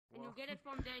you get it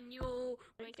from the new.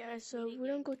 Alright guys, so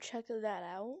we're gonna go check that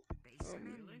out.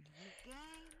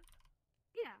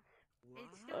 Yeah.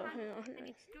 It's still Oh, has, hang on. and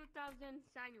it's 2,000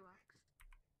 shiny rocks.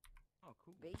 Oh,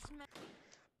 cool. Basement.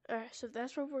 Alright, so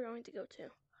that's where we're going to go to.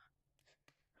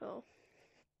 Oh.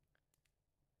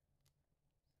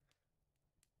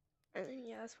 And then,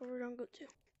 yeah, that's where we're gonna go to.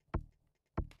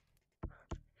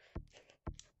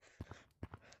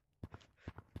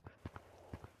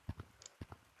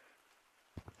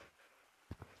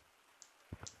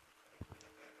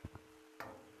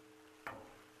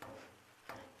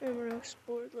 And we're gonna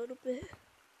explore a little bit.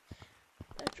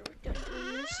 After we're done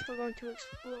doing this, we're going to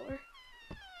explore.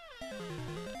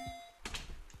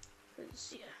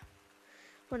 Cause yeah,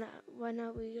 why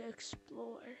not we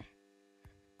explore?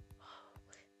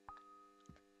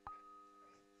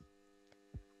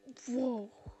 Whoa.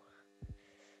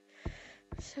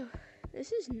 So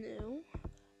this is new.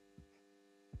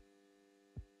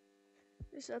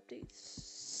 This update's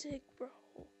sick, bro.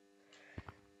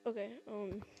 Okay,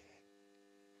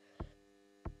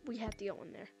 we have to go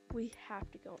in there. We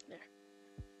have to go in there.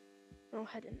 I'll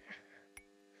head in there.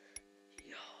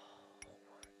 Yo.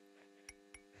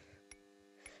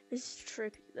 This is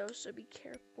trippy though, so be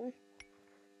careful.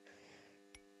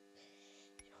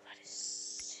 Yo, that is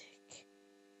sick.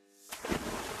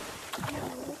 Yo,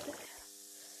 what the hell?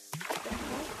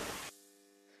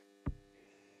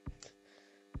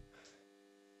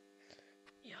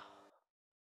 Yo.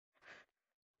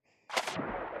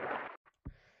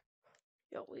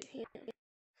 Yo, wait here.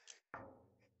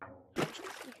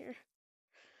 Here.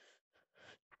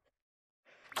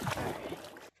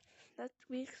 Alright.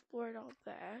 We explored all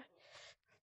that.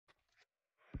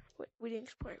 Wait, we didn't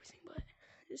explore everything, but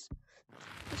this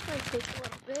might take a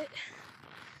little bit.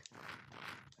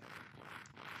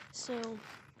 So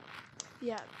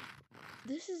yeah,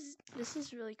 this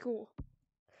is really cool.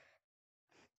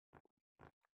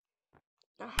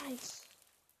 Nice.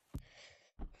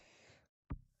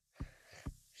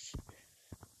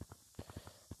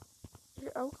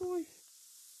 You're out going?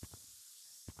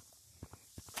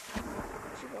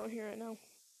 You're going here right now.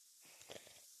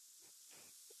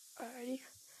 Alrighty.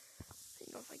 I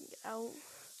don't know if I can get out.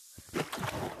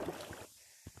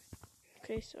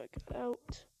 Okay, so I got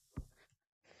out.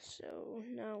 So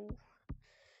now,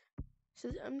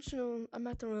 I'm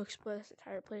not gonna explore this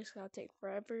entire place. It's gonna take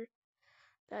forever.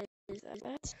 That is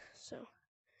that. So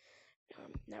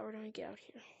now we're gonna get out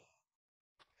here.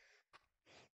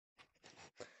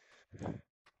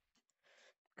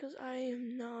 Because I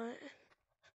am not.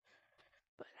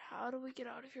 But how do we get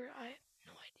out of here? I have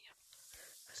no idea.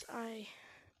 Because I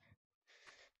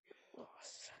am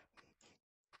lost.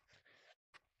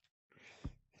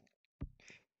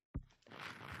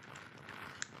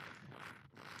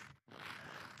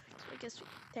 So I guess we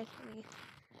technically,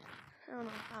 I don't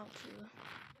know how to.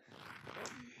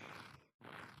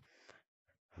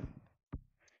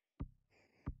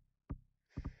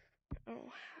 I don't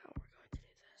know how we're going to do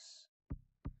this.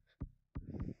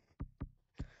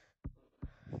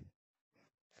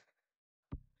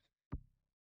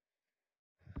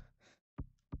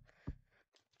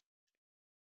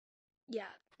 Yeah,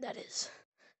 that is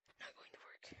not going to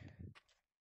work.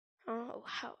 I don't know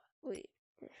how. Wait,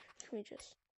 can we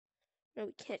just? No,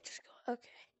 we can't just go.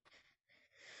 Okay.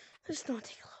 This is gonna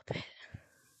take a little bit.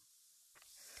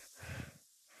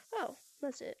 Oh,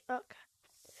 that's it. Okay.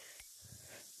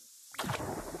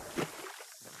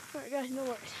 Alright, guys, no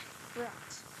worries. We're out.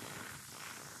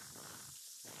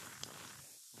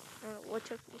 I don't know what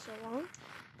took me so long.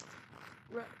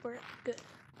 Right, we're good.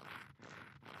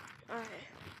 Alright.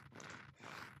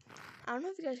 I don't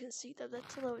know if you guys can see that.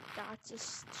 That's a little dot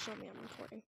just show me I'm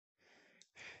recording.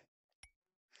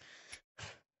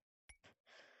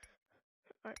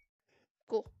 Alright.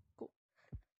 Cool.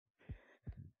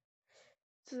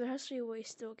 So there has to be a way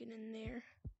still get in there.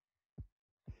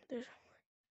 There's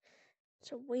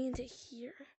a way into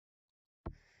here.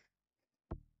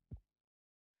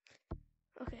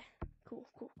 Okay. Cool.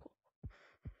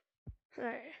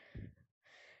 Alright.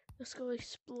 Let's go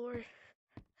explore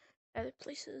other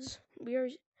places.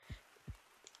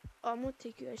 I'm gonna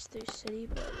take you guys to the city,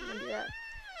 but we're gonna do that.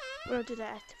 We're gonna do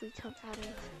that after we come out of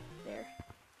there.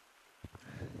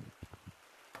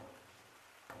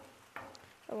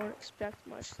 I won't expect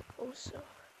much also.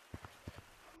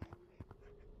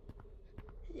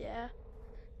 Yeah.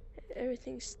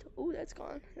 Everything's still. Ooh, that's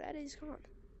gone. That is gone.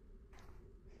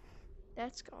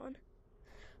 That's gone.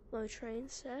 Low train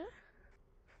set.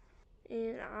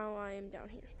 And now I am down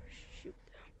here. Shoot.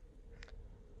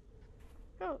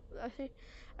 Oh,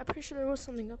 I'm pretty sure there was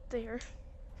something up there.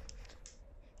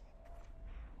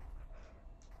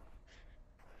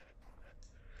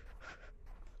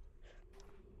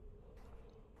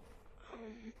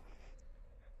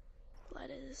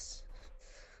 this.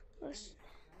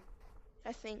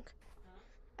 I think.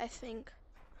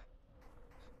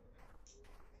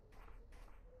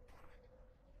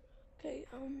 Okay, okay.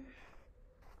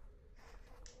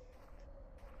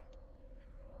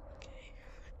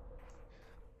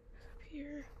 Up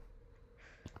here.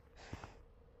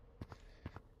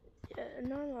 Yeah,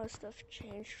 not a lot of stuff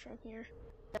changed from here.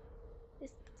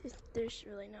 There's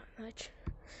really not much.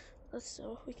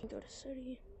 So we can go to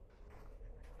study.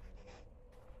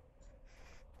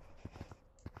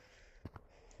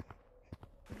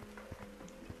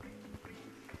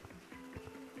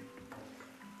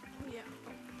 Yeah.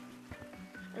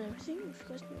 And everything, if you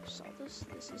guys never saw this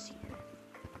is here.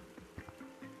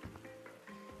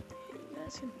 You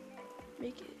guys can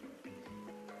make it.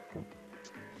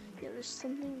 Yeah, there's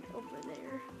something over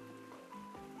there,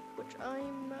 which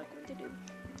I'm not going to do.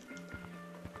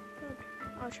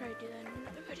 I'll try to do that in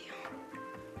another video.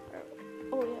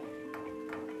 Oh yeah.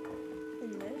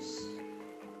 And this.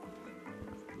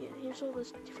 Yeah, here's all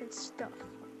this different stuff.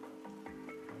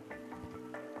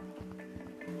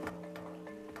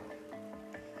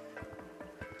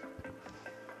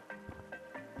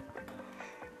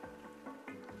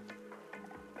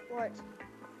 What?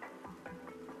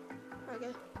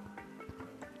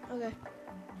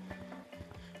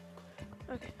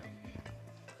 Okay.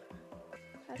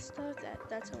 That stuff,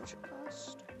 that's how much it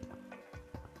cost.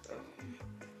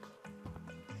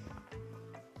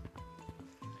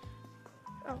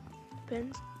 Oh,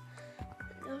 depends.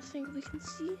 Another thing we can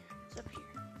see is up here.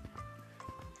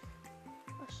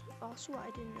 Also,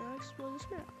 I did not explore this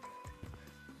map.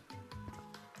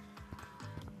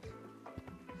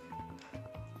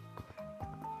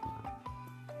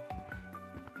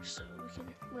 So we can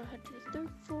run ahead to the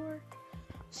 3rd floor,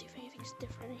 see if anything's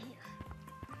different in here.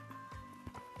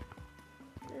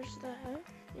 There's that.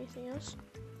 Anything else?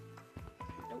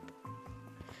 Nope.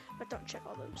 But don't check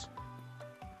all those.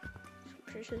 I'm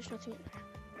pretty sure there's nothing in there.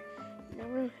 Now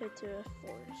we're gonna head to a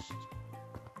forest.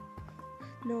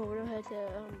 No, we're gonna head to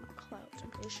clouds.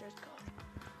 I'm pretty sure it's called.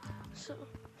 So.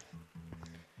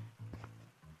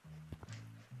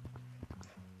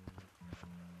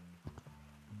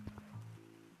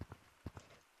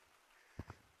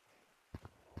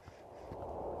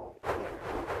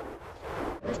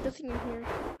 There's nothing in here,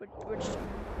 but we're just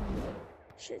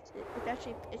shit.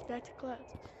 It's back to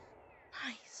clouds.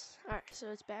 Nice. All right,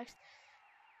 so it's back.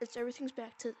 Everything's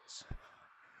back to this.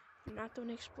 I'm not going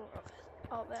to explore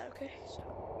all that. Okay. So,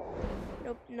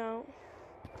 nope. No.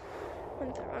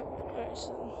 Alright,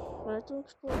 so we're not going to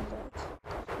explore that.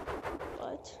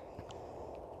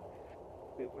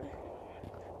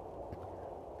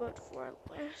 But for our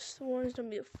last one is gonna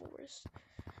be a forest.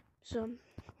 So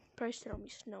probably still gonna be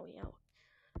snowy out.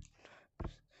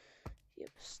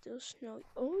 Yep, still snowy.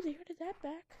 Oh, they added that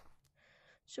back.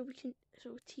 So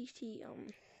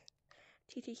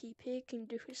TTT Pig can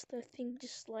do his thing,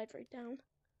 just slide right down.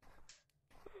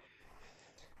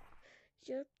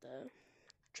 Yep, the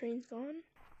train's gone.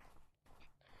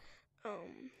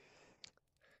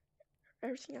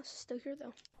 Everything else is still here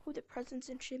though. Oh, the presents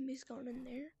and Shimmy's gone in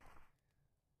there.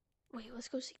 Wait, let's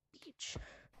go see Beach.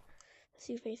 Let's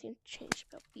see if anything changed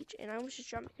about Beach. And I almost just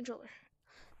dropped my controller.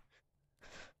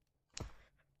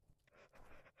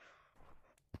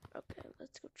 Okay,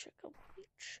 let's go check out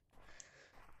Beach.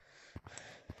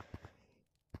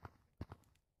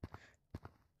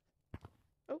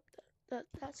 Oh, that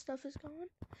stuff is gone.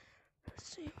 Let's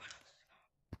see what else is gone.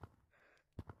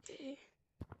 Okay.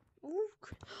 Ooh.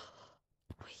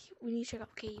 Wait, we need to check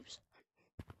out caves.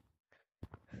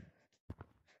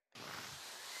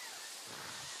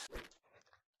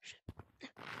 Shit.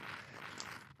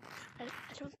 I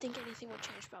don't think anything will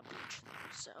change about Beach,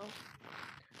 so.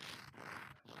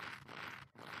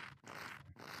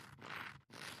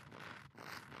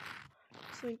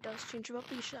 If something does change about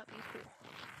Beach, that'd be cool.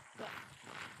 But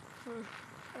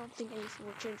I don't think anything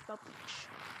will change about Beach.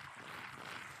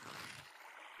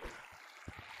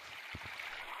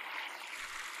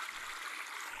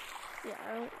 Yeah, I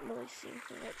don't really see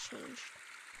anything that changed.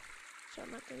 So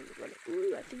I'm not going to run it.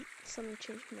 Ooh, I think something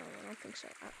changed. No, I don't think so.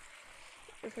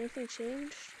 If anything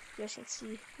changed, you guys can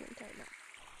see the entire map.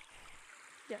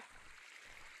 Yeah.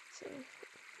 So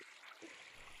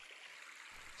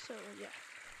yeah.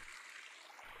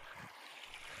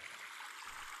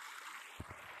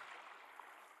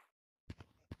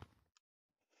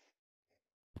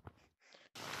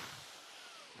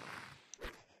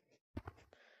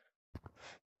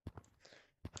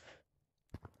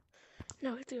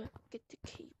 Now we have to get the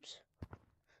caves.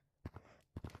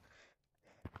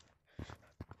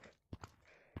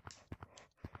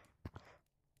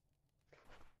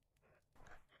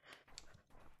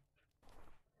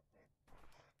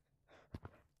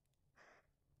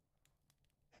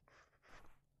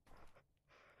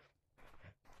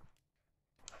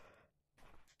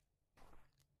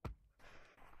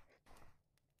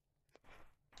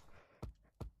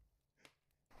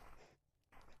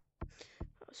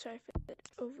 sorry for that.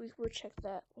 Oh, we'll check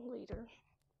that later.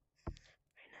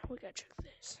 Right now, we gotta check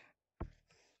this.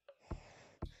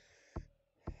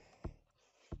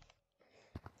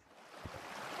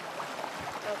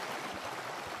 Okay.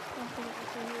 I think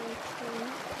everything really clean.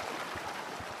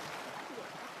 Yeah.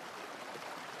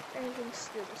 Everything's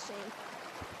still the same.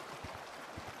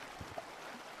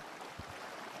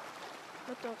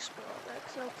 But don't spoil that,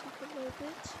 because I'll keep a little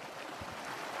bit.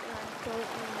 And I don't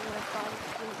really want to bother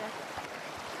getting back up there.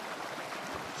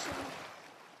 So,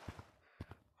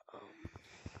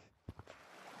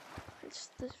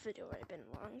 this video already been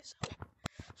long, so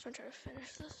I'm trying to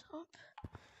finish this up.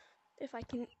 If I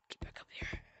can get back up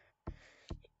here.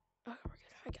 Oh, we're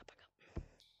good. I got back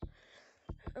up.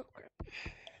 Oh, crap.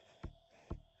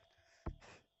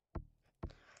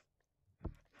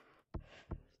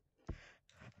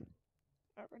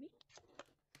 Already?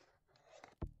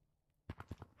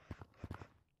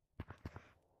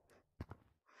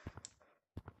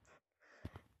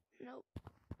 Nope.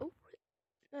 Oh,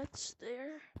 that's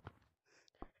there.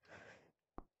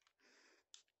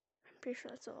 I'm pretty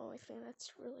sure that's the only thing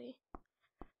that's really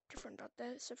different about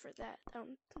that, except for that. I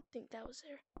don't think that was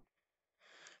there.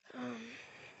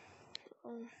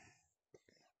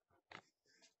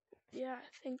 Yeah,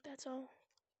 I think that's all.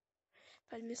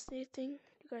 If I missed anything,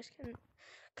 you guys can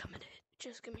comment it.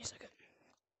 Just give me a second.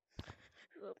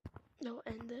 We'll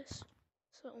end this.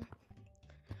 So,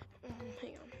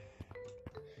 hang on.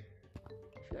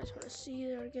 If you guys want to see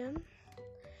it again,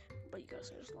 but you guys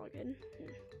can just log in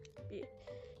and be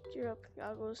gear up,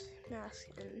 goggles, mask,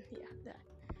 and yeah, that.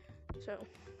 So,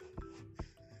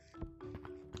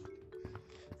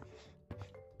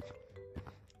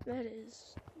 that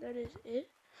is it.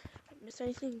 If I missed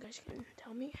anything, you guys can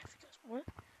tell me if you guys want.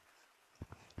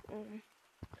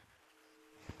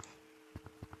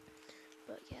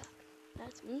 But yeah,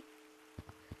 that's me.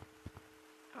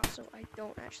 Also, I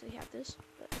don't actually have this,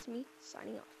 but it's me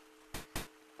signing off.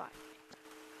 Bye.